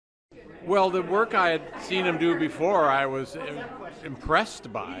Well, the work I had seen him do before, I was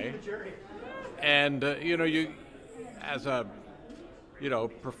impressed by, and you as a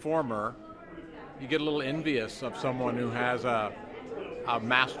performer, you get a little envious of someone who has a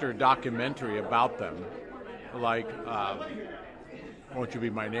master documentary about them, like "Won't You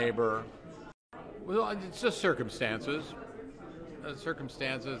Be My Neighbor." Well, it's just circumstances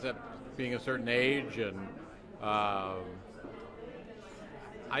that being a certain age and. Uh,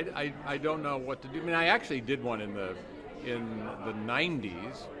 I don't know what to do. I mean, I actually did one in the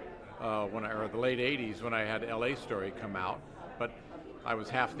 '90s or the late '80s when I had L.A. Story come out, but I was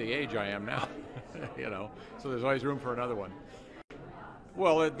half the age I am now, So there's always room for another one.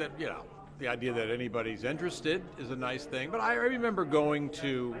 Well, the idea that anybody's interested is a nice thing. But I remember going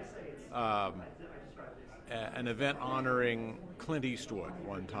to um, an event honoring Clint Eastwood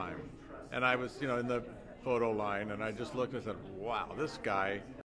one time, and I was in the photo line, and I just looked and said, "Wow, this guy